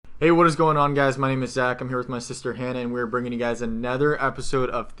Hey, what is going on, guys? My name is Zach. I'm here with my sister Hannah, and we're bringing you guys another episode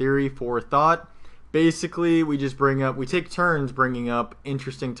of Theory for Thought. Basically, we take turns bringing up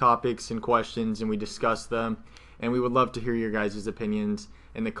interesting topics and questions, and we discuss them. And we would love to hear your guys' opinions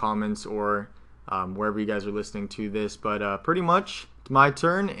in the comments or wherever you guys are listening to this. But pretty much, it's my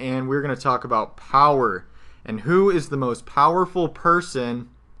turn, and we're going to talk about power and who is the most powerful person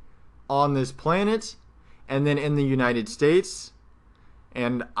on this planet, and then in the United States.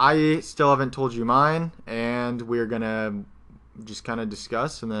 And I still haven't told you mine, and we're going to just kind of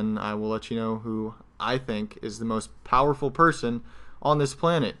discuss, and then I will let you know who I think is the most powerful person on this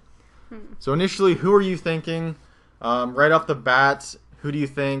planet. So initially, who are you thinking? Right off the bat, who do you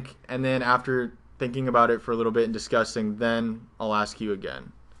think? And then after thinking about it for a little bit and discussing, then I'll ask you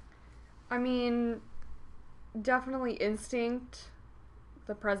again. I mean, definitely instinct.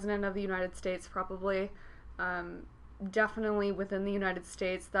 The President of the United States, probably. Definitely within the United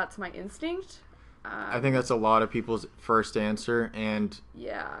States, that's my instinct. I think that's a lot of people's first answer. And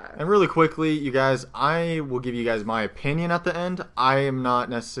Yeah. really quickly, you guys, I will give you guys my opinion at the end. I am not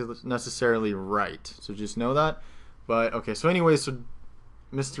necessarily right, so just know that. But okay, so anyway, so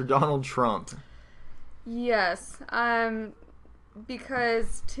Mr. Donald Trump. Yes.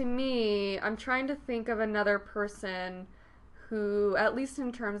 Because to me, I'm trying to think of another person who, at least in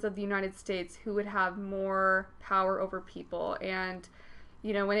terms of the United States, who would have more power over people. And,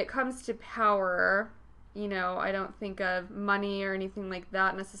 when it comes to power, I don't think of money or anything like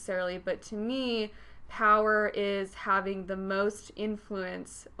that necessarily, but to me, power is having the most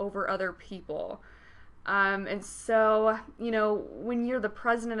influence over other people. And so, when you're the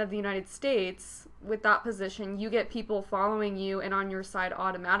president of the United States, with that position, you get people following you and on your side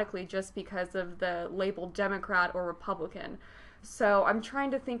automatically just because of the label Democrat or Republican. So I'm trying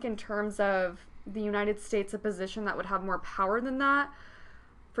to think in terms of the United States, a position that would have more power than that.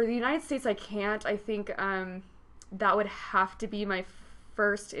 For the United States, I can't. I think that would have to be my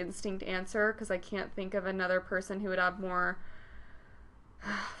first instinct answer, because I can't think of another person who would have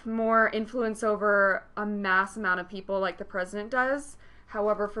more influence over a mass amount of people like the president does.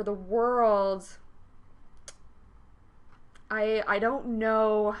 However, for the world, I don't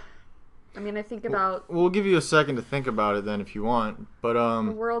know. I mean, I think about... We'll give you a second to think about it then if you want. But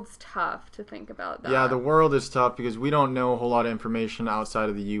the world's tough to think about that. yeah, the world is tough because we don't know a whole lot of information outside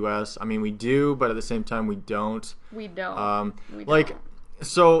of the U.S. I mean, we do, but at the same time, we don't. We don't.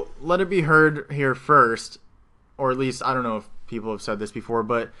 So let it be heard here first, or at least, I don't know if people have said this before,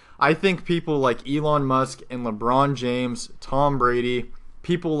 but I think people like Elon Musk and LeBron James, Tom Brady,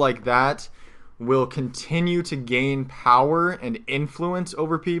 people like that will continue to gain power and influence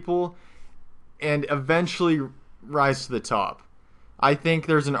over people and eventually rise to the top. I think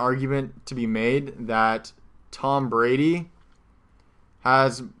there's an argument to be made that Tom Brady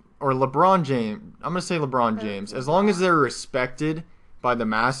has, or LeBron James, I'm going to say LeBron James, as long as they're respected by the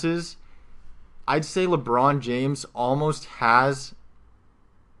masses, I'd say LeBron James almost has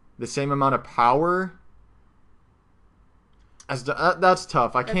the same amount of power as that's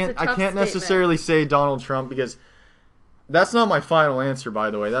tough. I can't necessarily say Donald Trump because that's not my final answer, by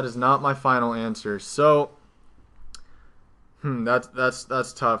the way. That is not my final answer. So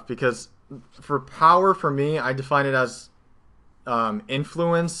that's tough because for power, for me, I define it as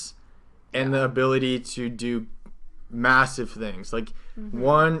influence and the ability to do massive things. Like,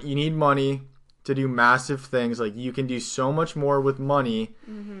 one, you need money to do massive things. Like, you can do so much more with money.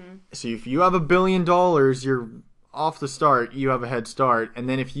 So if you have $1 billion, you're off the start. You have a head start. And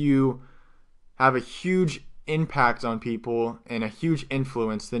then if you have a huge impact on people and a huge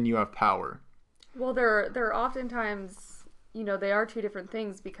influence, then you have power. Well, they're oftentimes, they are two different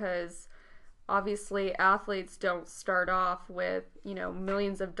things, because obviously athletes don't start off with,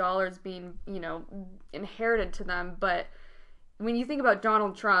 millions of dollars being, inherited to them. But when you think about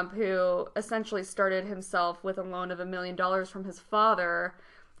Donald Trump, who essentially started himself with a loan of $1 million from his father,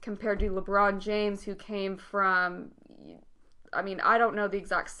 compared to LeBron James, who came from, I mean, I don't know the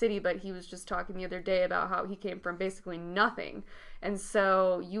exact city, but he was just talking the other day about how he came from basically nothing. And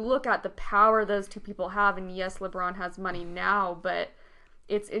so you look at the power those two people have, and yes, LeBron has money now, but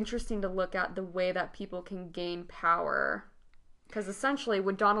it's interesting to look at the way that people can gain power. Because essentially,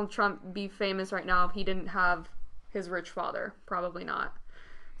 would Donald Trump be famous right now if he didn't have his rich father? Probably not.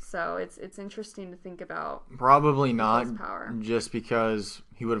 So it's interesting to think about. Probably not, power. Just because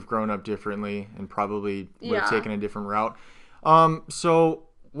he would have grown up differently and probably would have taken a different route. So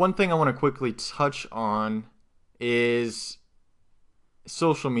one thing I want to quickly touch on is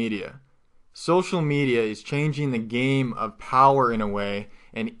social media. Social media is changing the game of power in a way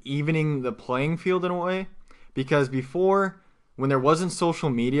and evening the playing field in a way, because before when there wasn't social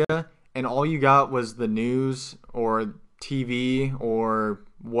media and all you got was the news or TV or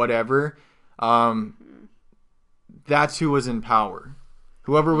whatever, that's who was in power.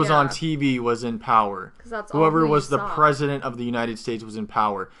 Whoever was on TV was in power. Whoever was the president of the United States was in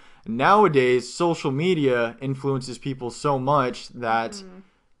power. Nowadays, social media influences people so much that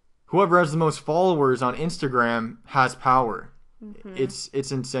whoever has the most followers on Instagram has power. It's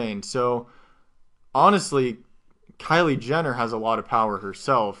insane. So, honestly, Kylie Jenner has a lot of power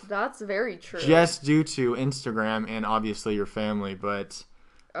herself. That's very true. Just due to Instagram and obviously your family, but...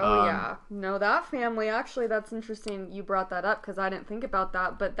 yeah. No, that family, actually, that's interesting you brought that up because I didn't think about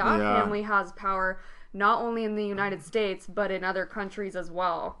that, but that family has power not only in the United States, but in other countries as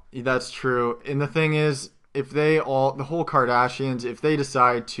well. That's true. And the thing is, if the whole Kardashians, if they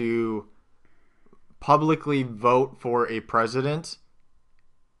decide to publicly vote for a president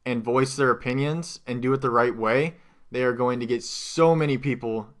and voice their opinions and do it the right way, they are going to get so many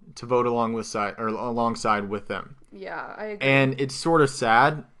people to vote alongside with them. Yeah, I agree. And it's sort of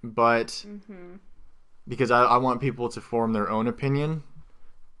sad, but because I want people to form their own opinion,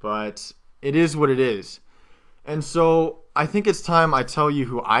 but it is what it is. And so I think it's time I tell you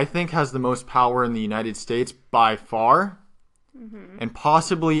who I think has the most power in the United States by far, and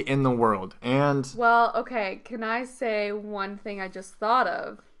possibly in the world. And well, okay, can I say one thing I just thought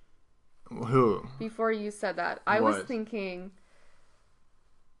of? Who? Before you said that, I was thinking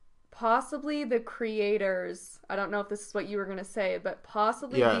possibly the creators. I don't know if this is what you were going to say, but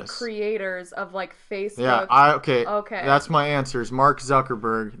possibly the creators of like Facebook. Yeah, okay. That's my answer. Is Mark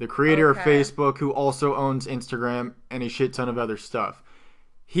Zuckerberg, the creator of Facebook, who also owns Instagram and a shit ton of other stuff.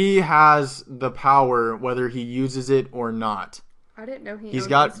 He has the power whether he uses it or not. I didn't know he's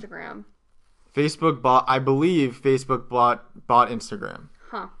got Instagram. I believe Facebook bought Instagram.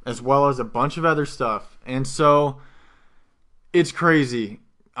 Huh. As well as a bunch of other stuff. And so it's crazy.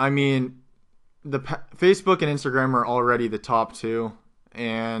 I mean, Facebook and Instagram are already the top two.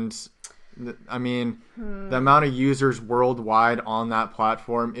 And the amount of users worldwide on that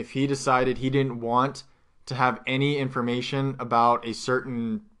platform, if he decided he didn't want to have any information about a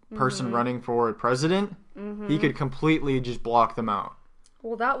certain person running for president, he could completely just block them out.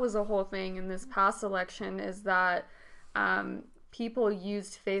 Well, that was the whole thing in this past election, is that people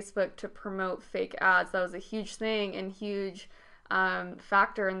used Facebook to promote fake ads. That was a huge thing and huge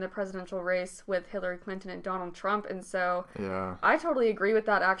factor in the presidential race with Hillary Clinton and Donald Trump. And so I totally agree with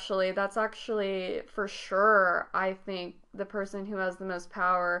that, actually. That's actually, for sure, I think the person who has the most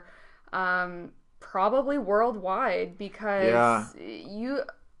power, probably worldwide, because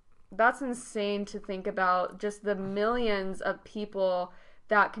that's insane to think about, just the millions of people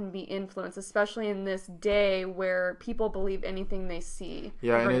that can be influenced, especially in this day where people believe anything they see.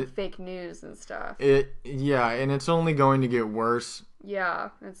 Yeah, and fake news and stuff. And it's only going to get worse. Yeah,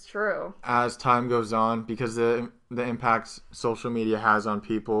 it's true. As time goes on, because the impact social media has on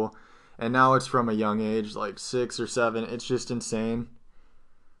people, and now it's from a young age, like 6 or 7. It's just insane.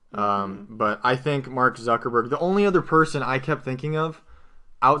 But I think Mark Zuckerberg, the only other person I kept thinking of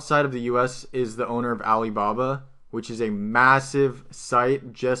outside of the U.S. is the owner of Alibaba, which is a massive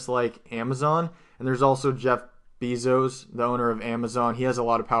site just like Amazon. And there's also Jeff Bezos, the owner of Amazon. He has a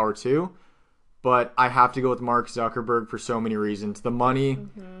lot of power too. But I have to go with Mark Zuckerberg for so many reasons. The money,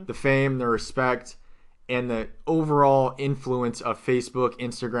 the fame, the respect, and the overall influence of Facebook,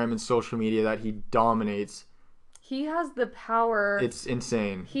 Instagram, and social media that he dominates. He has the power. It's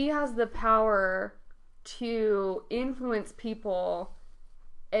insane. He has the power to influence people,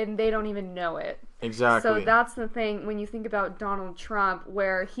 and they don't even know it. Exactly. So that's the thing when you think about Donald Trump,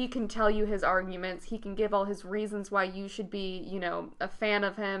 where he can tell you his arguments, he can give all his reasons why you should be, a fan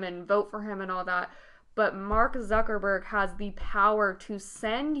of him and vote for him and all that. But Mark Zuckerberg has the power to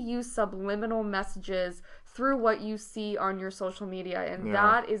send you subliminal messages through what you see on your social media. And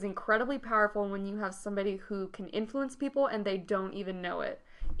that is incredibly powerful when you have somebody who can influence people and they don't even know it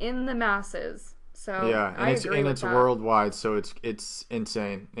in the masses. So it's worldwide, so it's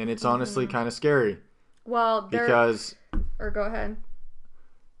insane, and it's honestly kind of scary. Well, go ahead.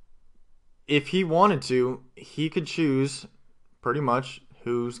 If he wanted to, he could choose pretty much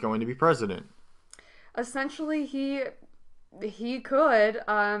who's going to be president. Essentially, he could.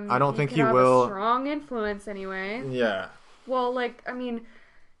 I don't think he have will. A strong influence, anyway. Yeah. Well,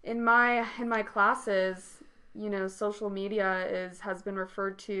 in my classes, social media has been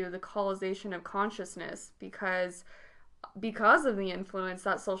referred to the colonization of consciousness, because because of the influence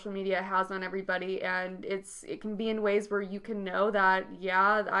that social media has on everybody, and it can be in ways where you can know that,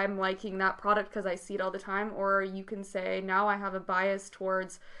 yeah, I'm liking that product because I see it all the time, or you can say, now I have a bias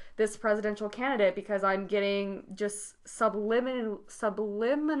towards this presidential candidate because I'm getting just subliminally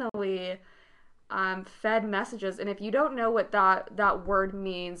fed messages. And if you don't know what that word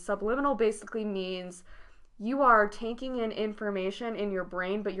means, subliminal basically means you are taking in information in your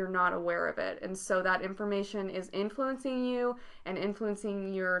brain, but you're not aware of it. And so that information is influencing you and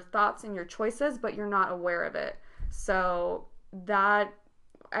influencing your thoughts and your choices, but you're not aware of it. So that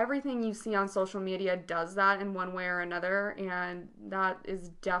everything you see on social media does that in one way or another. And that is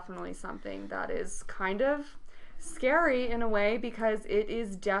definitely something that is kind of scary in a way, because it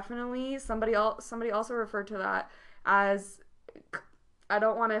is definitely, somebody also referred to that as, I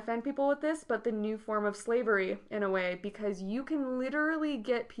don't want to offend people with this, but the new form of slavery in a way, because you can literally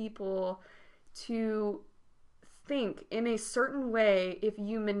get people to think in a certain way if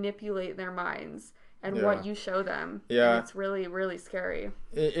you manipulate their minds and what you show them. Yeah. And it's really, really scary.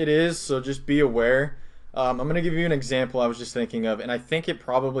 It is, so just be aware. I'm going to give you an example I was just thinking of, and I think it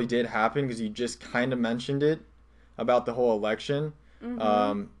probably did happen because you just kind of mentioned it about the whole election,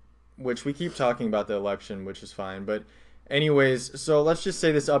 which we keep talking about the election, which is fine, but anyways, so let's just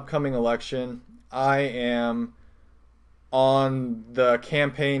say this upcoming election, I am on the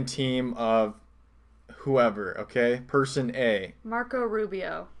campaign team of whoever, okay? Person A. Marco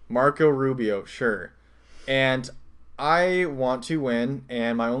Rubio, Sure. And I want to win,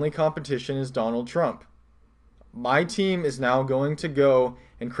 and my only competition is Donald Trump. My team is now going to go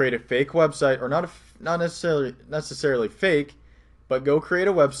and create a fake website, or not necessarily fake, but go create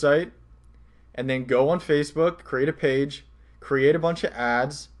a website, and then go on Facebook, create a page, create a bunch of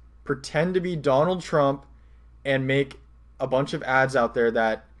ads, pretend to be Donald Trump, and make a bunch of ads out there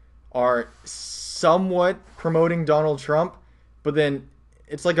that are somewhat promoting Donald Trump, but then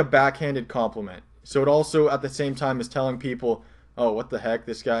it's like a backhanded compliment. So it also at the same time is telling people, oh, what the heck,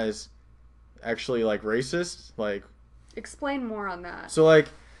 this guy's actually like racist? Like, explain more on that. so like,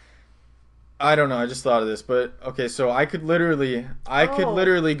 I don't know, I just thought of this, but okay, so I could literally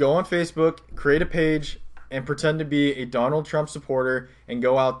go on Facebook, create a page, and pretend to be a Donald Trump supporter, and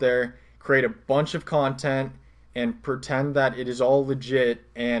go out there, create a bunch of content, and pretend that it is all legit,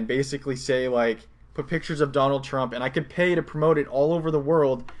 and basically say, like, put pictures of Donald Trump, and I could pay to promote it all over the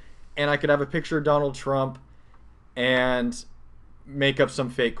world, and I could have a picture of Donald Trump and make up some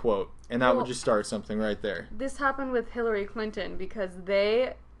fake quote, and that would just start something right there. This happened with Hillary Clinton because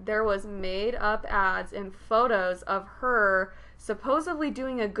there was made up ads and photos of her supposedly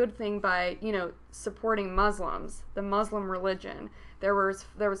doing a good thing by, supporting Muslims, the Muslim religion. There was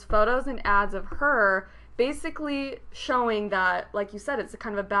photos and ads of her basically showing that, like you said, it's a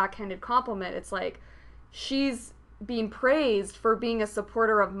kind of a backhanded compliment. It's like she's being praised for being a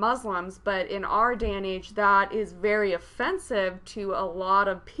supporter of Muslims, but in our day and age, that is very offensive to a lot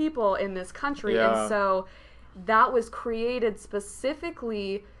of people in this country. Yeah. And so that was created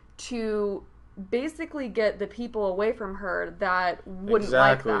specifically to basically get the people away from her that wouldn't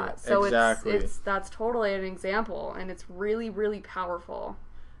like that. So that's totally an example, and it's really, really powerful.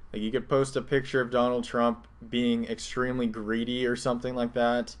 Like, you could post a picture of Donald Trump being extremely greedy or something like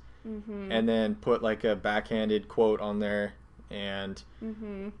that, and then put like a backhanded quote on there, and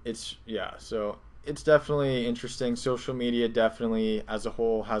so it's definitely interesting. Social media definitely as a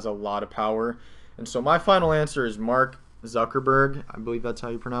whole has a lot of power. And so my final answer is Mark Zuckerberg. I believe that's how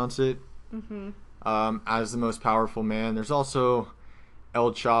you pronounce it. As the most powerful man. There's also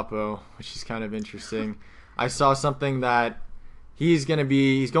El Chapo, which is kind of interesting. I saw something that he's going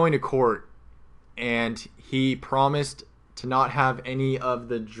to court, and he promised to not have any of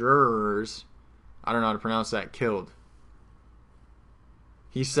the jurors, I don't know how to pronounce that, killed.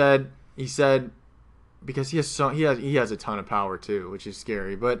 He said because he has a ton of power too, which is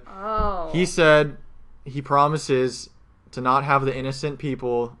scary, but he said he promises to not have the innocent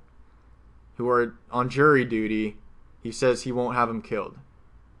people who are on jury duty. He says he won't have them killed.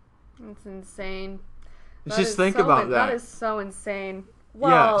 That's insane. Just think about that. That is so insane.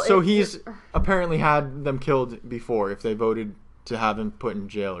 Well, yeah, so he's apparently had them killed before if they voted to have him put in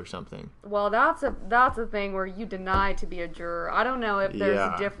jail or something. Well, that's a thing where you deny to be a juror. I don't know if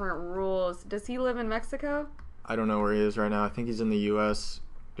there's different rules. Does he live in Mexico? I don't know where he is right now. I think he's in the U.S.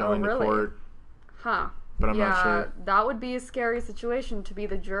 going to court. Huh. But I'm not sure. That would be a scary situation to be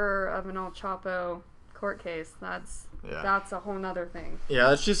the juror of an El Chapo court case. That's a whole nother thing. Yeah,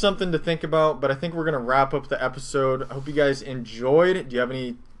 that's just something to think about, but I think we're going to wrap up the episode. I hope you guys enjoyed. Do you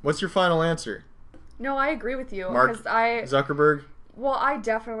have what's your final answer? No, I agree with you. Mark Zuckerberg? Well, I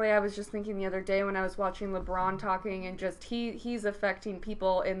was just thinking the other day when I was watching LeBron talking, and just he's affecting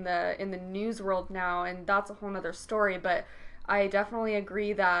people in the news world now, and that's a whole nother story. But I definitely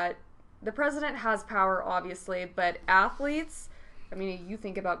agree that the president has power, obviously, but athletes. I mean, you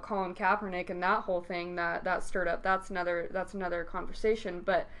think about Colin Kaepernick and that whole thing that stirred up. That's another conversation.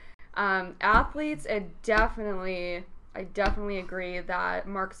 But athletes, I definitely agree that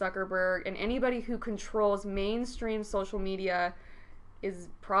Mark Zuckerberg and anybody who controls mainstream social media is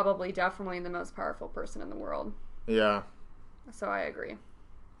probably definitely the most powerful person in the world. Yeah. So I agree.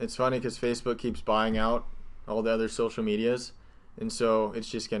 It's funny because Facebook keeps buying out all the other social medias, and so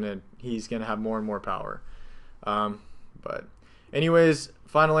he's gonna have more and more power. But anyways,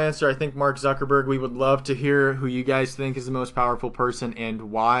 final answer. I think Mark Zuckerberg. We would love to hear who you guys think is the most powerful person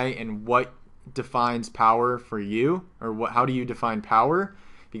and why, and what defines power for you, or how do you define power?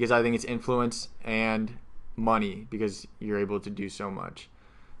 Because I think it's influence and money, because you're able to do so much.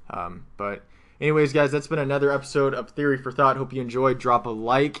 But anyways, guys, that's been another episode of Theory for Thought. Hope you enjoyed. Drop a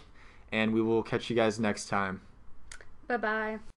like, and we will catch you guys next time. Bye bye.